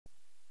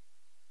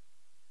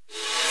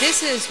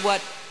This is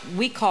what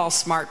we call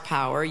smart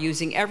power,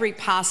 using every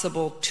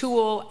possible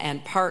tool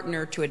and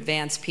partner to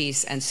advance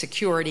peace and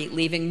security,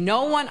 leaving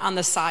no one on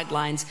the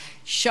sidelines,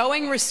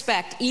 showing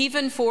respect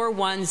even for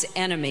one's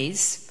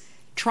enemies,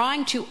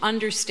 trying to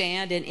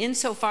understand and,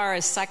 insofar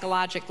as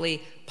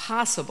psychologically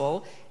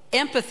possible,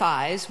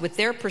 empathize with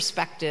their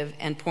perspective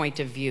and point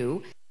of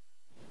view.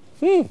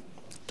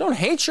 Don't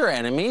hate your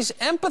enemies,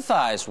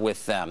 empathize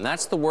with them.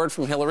 That's the word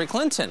from Hillary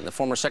Clinton, the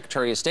former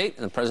Secretary of State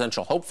and the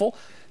presidential hopeful,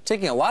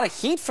 taking a lot of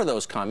heat for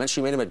those comments.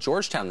 She made them at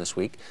Georgetown this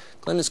week.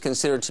 Clinton is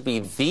considered to be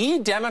the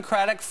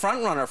Democratic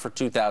frontrunner for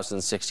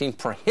 2016.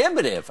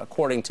 Prohibitive,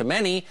 according to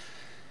many.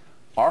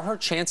 Are her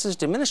chances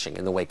diminishing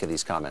in the wake of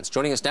these comments?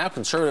 Joining us now,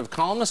 conservative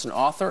columnist and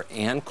author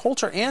Ann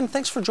Coulter. Ann,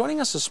 thanks for joining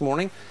us this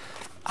morning.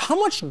 How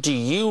much do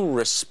you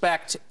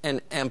respect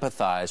and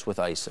empathize with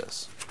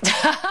ISIS?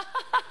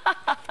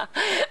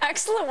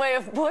 Excellent way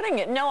of putting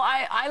it. No,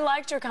 I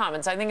liked your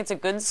comments. I think it's a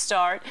good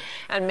start,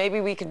 and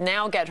maybe we could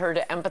now get her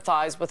to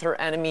empathize with her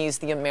enemies,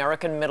 the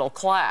American middle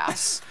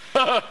class.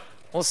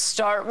 We'll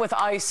start with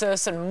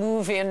ISIS and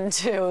move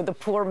into the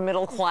poor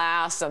middle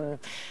class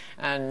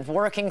and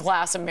working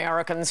class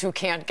Americans who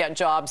can't get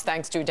jobs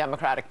thanks to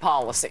Democratic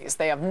policies.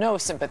 They have no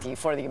sympathy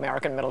for the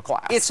American middle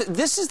class.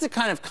 This is the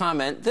kind of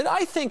comment that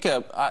I think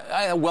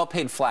a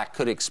well-paid flack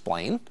could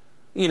explain.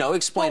 You know,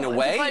 explain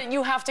away. But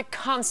you have to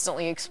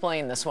constantly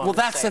explain this one. Well,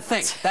 that's the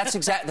thing. That's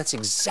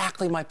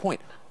exactly my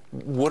point.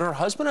 Would her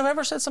husband have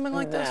ever said something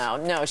like this?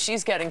 No,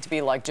 she's getting to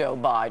be like Joe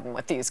Biden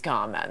with these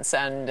comments.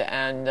 And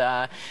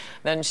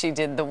then she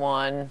did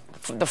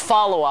the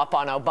follow-up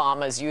on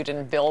Obama's "You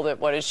didn't build it."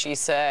 What did she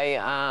say?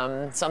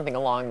 Something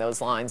along those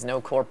lines.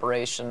 No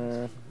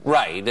corporation.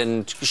 Right,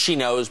 and she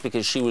knows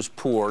because she was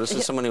poor. This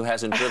is someone who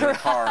hasn't driven a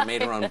car or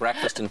made her own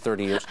breakfast in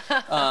 30 years.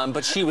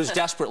 But she was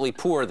desperately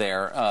poor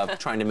there,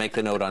 trying to make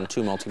the note on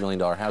 2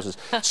 multi-million-dollar houses.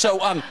 So,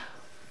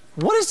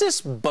 what does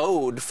this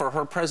bode for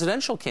her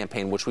presidential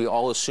campaign, which we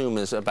all assume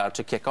is about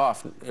to kick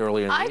off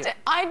earlier in the year?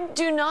 I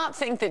do not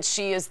think that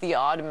she is the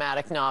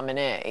automatic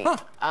nominee,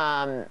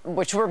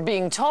 which we're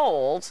being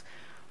told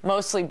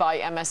mostly by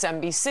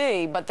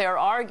MSNBC, but their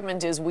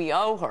argument is we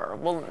owe her.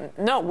 Well,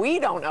 no, we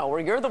don't owe her.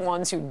 You're the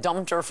ones who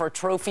dumped her for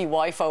trophy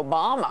wife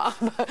Obama.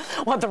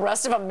 What, the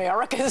rest of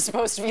America is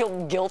supposed to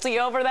feel guilty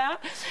over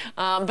that?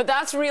 But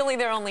that's really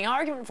their only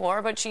argument for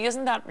her, but she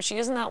isn't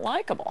that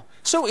likable.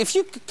 So if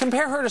you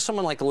compare her to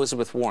someone like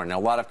Elizabeth Warren, now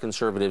a lot of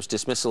conservatives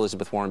dismiss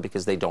Elizabeth Warren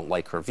because they don't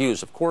like her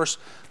views, of course,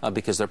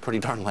 because they're pretty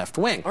darn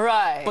left-wing.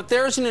 Right. But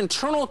there's an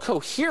internal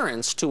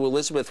coherence to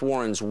Elizabeth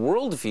Warren's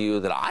worldview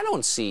that I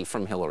don't see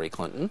from Hillary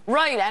Clinton.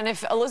 Right, and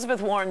if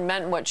Elizabeth Warren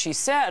meant what she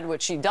said,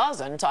 which she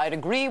doesn't, I'd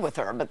agree with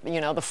her. But,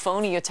 you know, the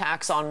phony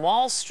attacks on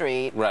Wall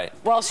Street, right,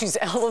 while she's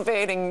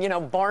elevating, you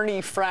know, Barney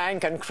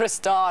Frank and Chris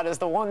Dodd as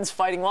the ones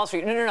fighting Wall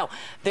Street. No.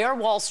 They're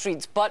Wall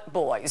Street's butt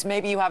boys.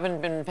 Maybe you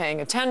haven't been paying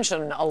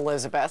attention,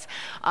 Elizabeth.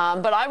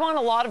 But I want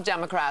a lot of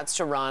Democrats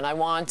to run. I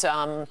want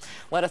Let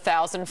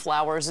 1,000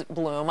 Flowers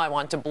Bloom. I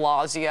want de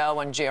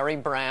Blasio and Jerry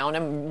Brown.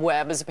 And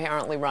Webb is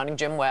apparently running,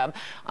 Jim Webb.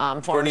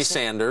 Bernie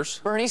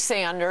Sanders. Bernie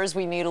Sanders.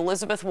 We need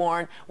Elizabeth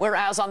Warren.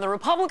 Whereas on the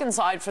Republican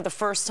side, for the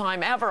first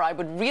time ever, I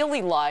would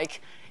really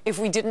like if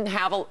we didn't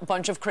have a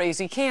bunch of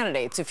crazy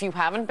candidates. If you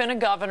haven't been a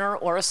governor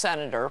or a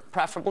senator,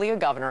 preferably a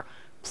governor,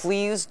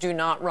 please do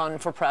not run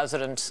for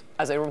president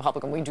as a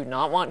Republican. We do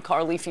not want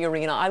Carly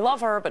Fiorina. I love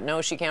her, but no,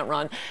 she can't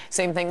run.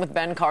 Same thing with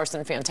Ben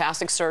Carson,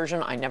 fantastic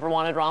surgeon. I never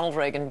wanted Ronald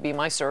Reagan to be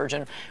my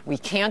surgeon. We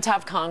can't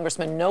have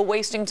congressmen. No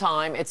wasting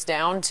time. It's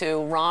down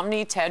to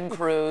Romney, Ted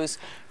Cruz,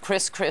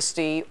 Chris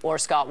Christie, or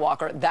Scott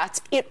Walker.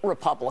 That's it,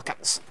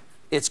 Republicans.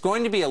 It's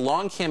going to be a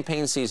long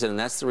campaign season, and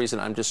that's the reason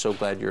I'm just so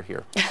glad you're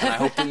here. And I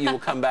hope that you will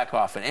come back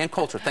often. Ann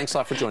Coulter, thanks a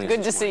lot for joining us.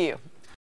 Good to see you.